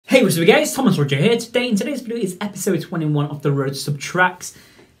Hey, what's up guys, Thomas Roger here. Today in today's video is episode 21 of the Road to Subtracts.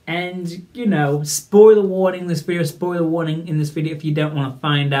 And, you know, spoiler warning in this video if you don't want to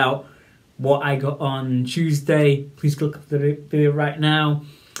find out what I got on Tuesday. Please click off the video right now.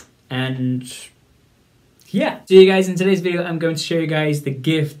 And, yeah. So you guys, in today's video I'm going to show you guys the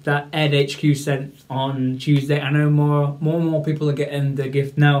gift that EdHQ sent on Tuesday. I know more and more people are getting the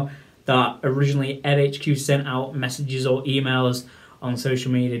gift now that originally EdHQ sent out messages or emails on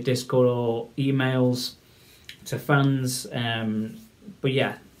social media, Discord or emails to fans. But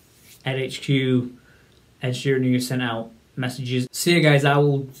yeah, EdHQ, Ed Sheeran, you sent out messages. So yeah guys,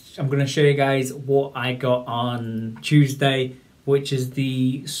 I'm going to show you guys what I got on Tuesday, which is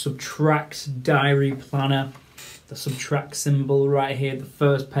the Subtracts diary planner. The Subtract symbol right here, the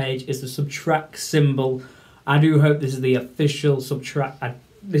first page is the Subtract symbol. I do hope this is the official Subtract.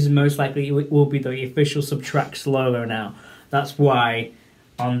 This is most likely it will be the official Subtracts logo now. That's why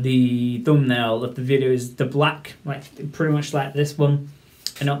on the thumbnail of the video is the black, like pretty much like this one,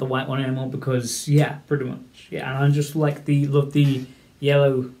 and not the white one anymore. Because yeah, pretty much yeah. And I just love the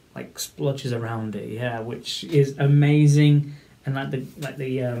yellow like splotches around it, yeah, which is amazing. And I've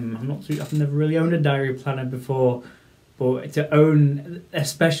never really owned a diary planner before, but to own a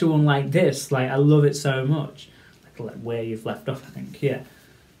special one like this, like I love it so much. Like where you've left off, I think, yeah.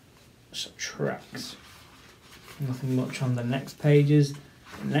 Subtracts. Nothing much on the next pages.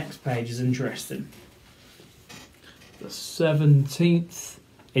 The next page is interesting. The 17th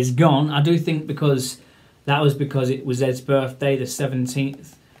is gone. I do think because it was Ed's birthday, the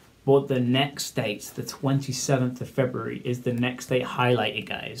 17th. But the next date, the 27th of February, is the next date highlighted,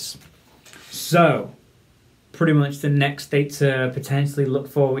 guys. So, pretty much the next date to potentially look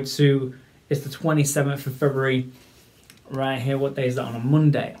forward to is the 27th of February. Right here, what day is that on? A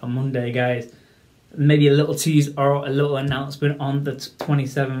Monday. On Monday, guys. Maybe a little tease or a little announcement on the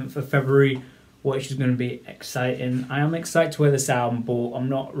 27th of February, which is going to be exciting. I am excited to hear this album, but I'm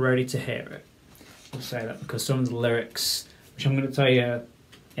not ready to hear it. I'll say that because some of the lyrics, which I'm going to tell you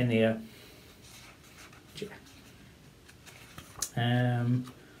in the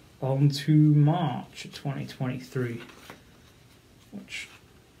on to March 2023, which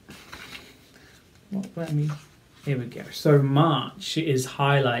let me. Here we go. So March is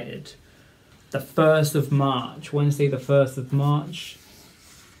highlighted. The 1st of March, Wednesday the 1st of March.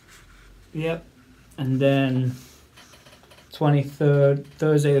 Yep. And then 23rd,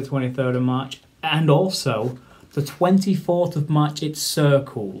 Thursday the 23rd of March. And also the 24th of March, it's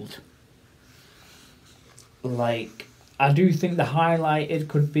circled. Like, I do think the highlighted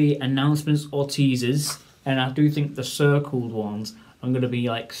could be announcements or teasers. And I do think the circled ones are going to be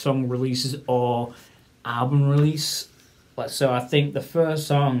like song releases or album release. So I think the first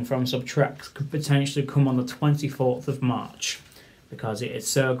song from Subtracts could potentially come on the 24th of March because it is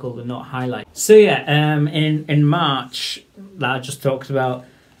circled and not highlighted. So yeah, in March that I just talked about,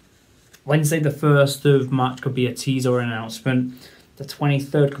 Wednesday the 1st of March could be a teaser announcement, the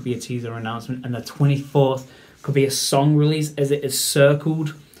 23rd could be a teaser announcement, and the 24th could be a song release as it is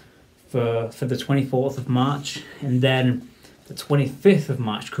circled for the 24th of March, and then the 25th of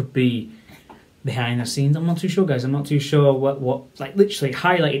March could be behind the scenes. I'm not too sure, guys. I'm not too sure what like literally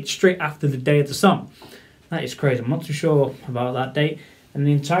highlighted straight after the day of the song. That is crazy. I'm not too sure about that date. And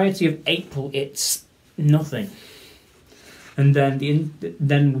the entirety of April, it's nothing. And then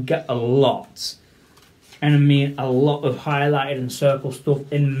then we get a lot, and I mean a lot of highlighted and circle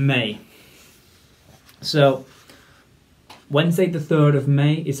stuff in May. So Wednesday the 3rd of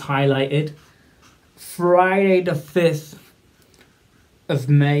May is highlighted. Friday the 5th of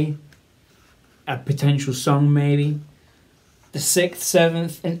May, a potential song maybe. The 6th,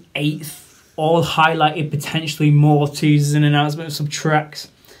 7th and 8th all highlighted, potentially more teasers and announcements of tracks.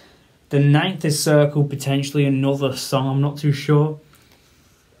 The 9th is circled, potentially another song, I'm not too sure.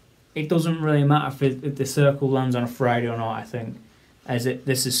 It doesn't really matter if the circle lands on a Friday or not, I think, as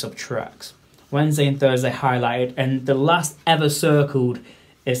this is Subtracts. Wednesday and Thursday highlighted, and the last ever circled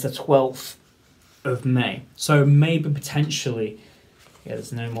is the 12th of May. So maybe potentially, yeah,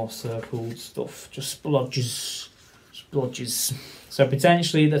 there's no more circled stuff, just splodges. So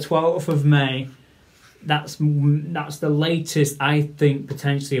potentially the 12th of May, that's the latest, I think,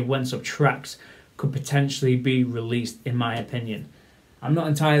 potentially of when Subtracts could potentially be released, in my opinion. I'm not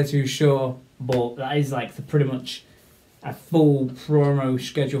entirely too sure, but that is like pretty much a full promo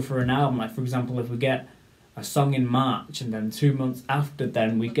schedule for an album. Like, for example, if we get a song in March and then 2 months after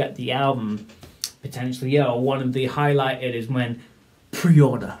then we get the album, potentially, yeah, or one of the highlighted is when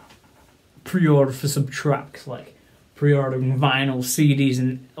pre-order for Subtracts, like pre-ordering vinyl, CDs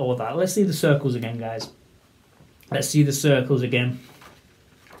and all that. Let's see the circles again, guys. Let's see the circles again.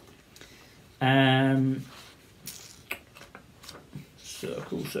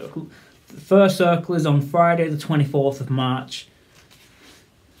 Circle. The first circle is on Friday the 24th of March.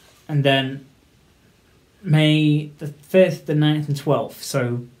 And then May the 5th, the 9th and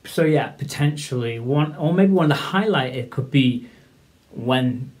 12th. So yeah, potentially one, or maybe one of the highlighted could be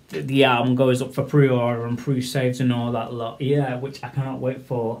when the album goes up for pre-order and pre-saves and all that lot. Yeah, which I cannot wait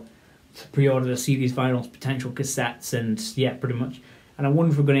for, to pre-order the CDs, vinyls, potential cassettes, and yeah, pretty much. And I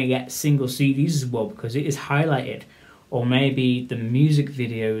wonder if we're going to get single CDs as well, because it is highlighted. Or maybe the music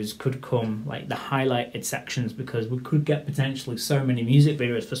videos could come, like the highlighted sections, because we could get potentially so many music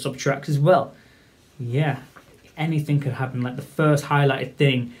videos for subtracks as well. Yeah, anything could happen. Like the first highlighted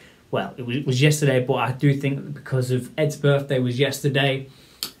thing, well, it was yesterday, but I do think because of Ed's birthday was yesterday,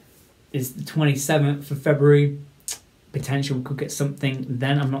 is the 27th of February. Potentially we could get something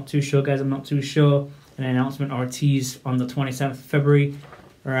then. I'm not too sure, guys. I'm not too sure. An announcement or a tease on the 27th of February.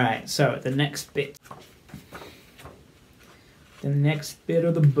 Right, so the next bit. The next bit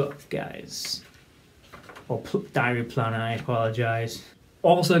of the book, guys. Or diary planner, I apologise.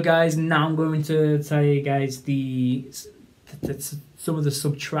 Also, guys, now I'm going to tell you guys some of the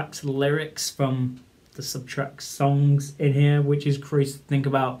subtracks lyrics from the subtract songs in here, which is crazy to think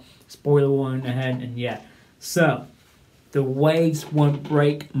about. Spoiler warning ahead, and yeah. So, the waves won't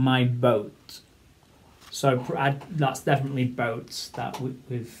break my boat. So that's definitely boats that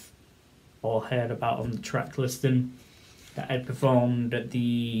we've all heard about on the track listing that Ed performed at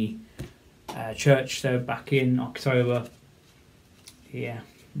the church show back in October. Yeah,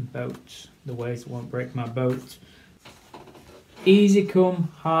 boat. The waves won't break my boat. Easy come,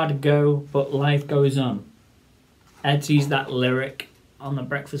 hard go, but life goes on. Ed used that lyric on the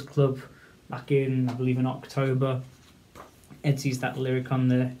Breakfast Club back in, I believe, in October. Ed used that lyric on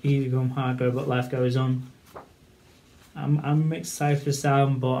the easy come, hard go, but life goes on. I'm excited for the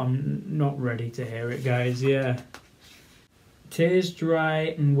sound, but I'm not ready to hear it, guys. Yeah. Tears dry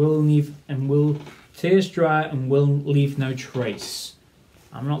and will leave no trace.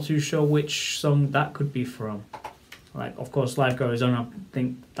 I'm not too sure which song that could be from. Like, of course, Life Goes On. I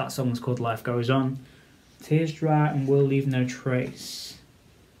think that song's called Life Goes On. Tears dry and will leave no trace.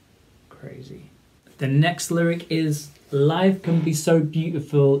 Crazy. The next lyric is, life can be so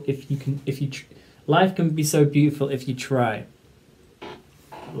beautiful life can be so beautiful if you try.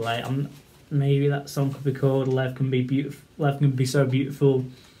 Like, maybe that song could be called Life Can Be Beautiful. Life Can Be So Beautiful.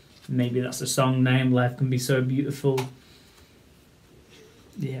 Maybe that's the song name, Life Can Be So Beautiful.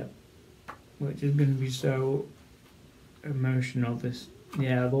 Yeah, which is going to be so emotional. All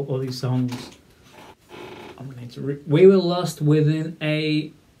these songs. I'm going to we were lost within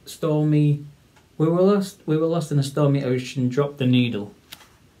a stormy. We were lost in a stormy ocean. Drop the needle.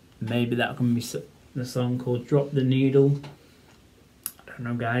 Maybe that can be the song called Drop the Needle. I don't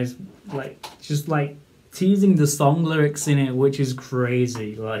know, guys. Like, just like teasing the song lyrics in it, which is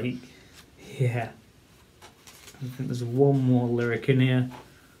crazy. Like, yeah. I think there's one more lyric in here.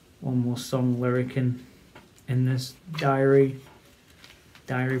 One more song lyric in this diary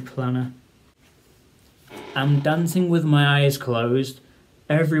planner. I'm dancing with my eyes closed.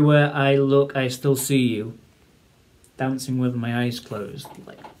 Everywhere I look, I still see you. Dancing with my eyes closed.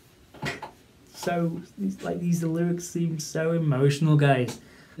 Like, so, like, these lyrics seem so emotional, guys.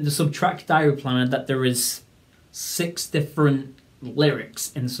 In the Subtract diary planner, that there is 6 different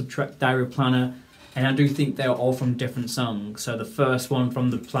lyrics in the Subtract diary planner, and I do think they're all from different songs. So the first one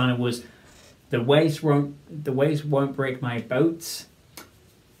from the planner was the waves won't break my boat.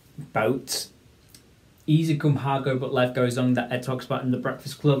 Easy come, hard go, but life goes on, that Ed talks about in the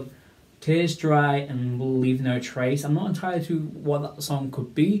Breakfast Club. Tears dry and will leave no trace. I'm not entirely sure what that song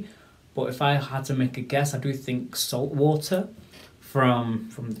could be, but if I had to make a guess, I do think Saltwater from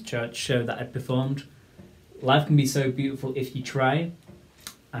the church show that Ed performed. Life Can Be So Beautiful If You Try.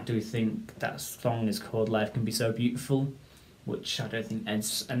 I do think that song is called Life Can Be So Beautiful, which I don't think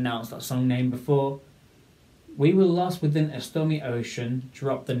Ed's announced that song name before. We were lost within a stormy ocean,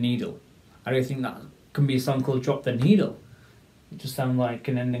 drop the needle. I don't think that can be a song called Drop the Needle. It just sounds like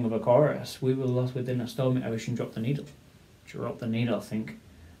an ending of a chorus. We were lost within a stormy ocean, drop the needle. Drop the needle, I think.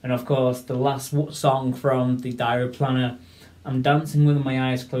 And of course, the last song from the diary planner, I'm dancing with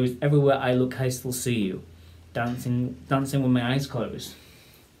my eyes closed. Everywhere I look, I still see you. Dancing with my eyes closed.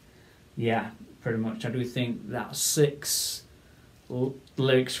 Yeah, pretty much. I do think that's 6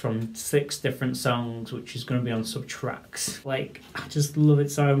 lyrics from 6 different songs, which is going to be on Subtracks. Like, I just love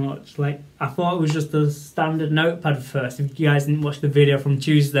it so much. Like, I thought it was just a standard notepad at first. If you guys didn't watch the video from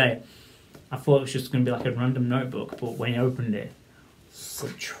Tuesday, I thought it was just going to be like a random notebook, but when you opened it,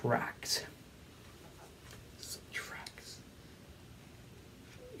 Subtract.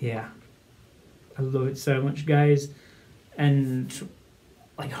 Yeah. I love it so much, guys, and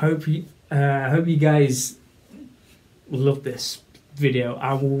I hope you guys love this video.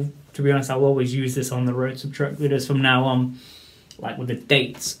 I will, to be honest, I'll always use this on the Road Subtract videos from now on, like with the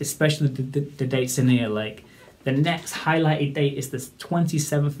dates, especially the dates in here. Like the next highlighted date is the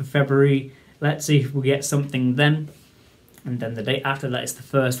 27th of February. Let's see if we get something then. And then the date after that is the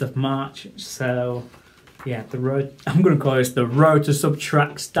 1st of March. So yeah, I'm going to call this the Road to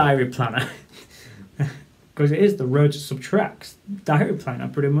Subtract's Diary Planner. Because it is the Road to Subtract's Diary Planner,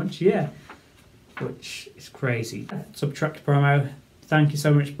 pretty much, yeah. Which is crazy. Subtract promo. Thank you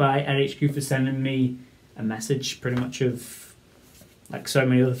so much by LHQ for sending me a message, pretty much of, like so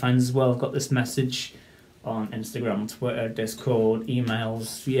many other fans as well. I've got this message on Instagram, Twitter, Discord,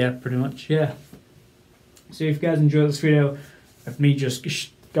 emails, yeah, pretty much, yeah. So if you guys enjoyed this video of me just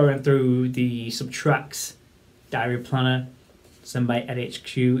going through the Subtract's Diary Planner sent by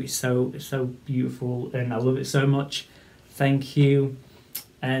LHQ, it's so beautiful and I love it so much. Thank you.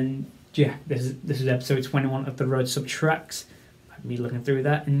 And yeah, this is episode 21 of the Road Subtracts. Me looking through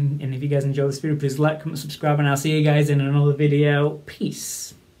that, and if you guys enjoy this video, please like, comment, subscribe, and I'll see you guys in another video.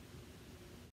 Peace.